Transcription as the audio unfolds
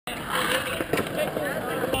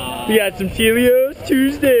We got some Telios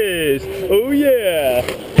Tuesdays. Oh yeah.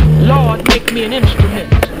 Lord, make me an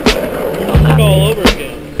instrument. All over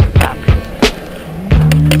again.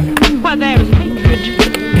 Where there is hatred,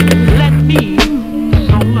 let me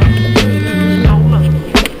sow love.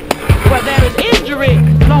 Where there is injury,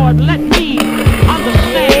 Lord, let me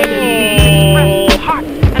understand and express heart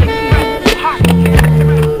and express heart.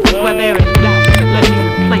 Where there is doubt, let me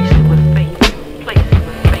replace it with faith.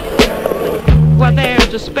 Where there is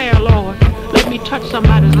despair, Lord, let me touch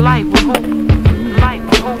somebody's life with hope.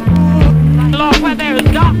 Lord, where there is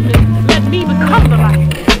darkness, let me become the light.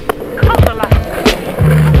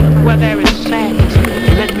 Where there is sadness,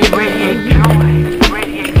 let me radiate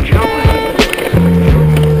joy.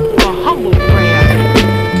 A humble prayer,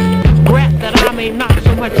 grant that I may not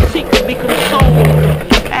so much seek to be consoled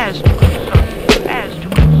as to console.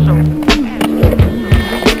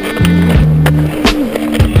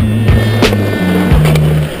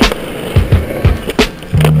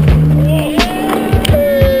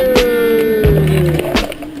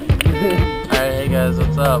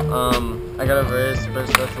 What's up? I got a verse, 1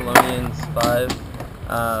 Thessalonians 5,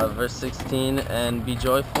 verse 16, and be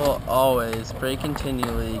joyful always, pray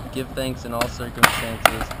continually, give thanks in all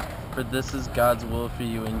circumstances, for this is God's will for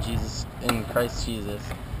you in Christ Jesus.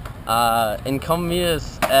 And come meet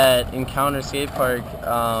us at Mound Skatepark,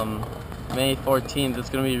 May 14th. It's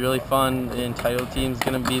going to be really fun. The entitled team's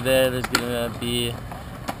going to be there. There's going to be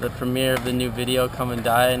the premiere of the new video, Come and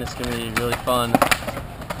Die, and it's going to be really fun.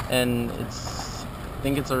 And I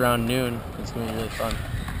think it's around noon. It's going to be really fun.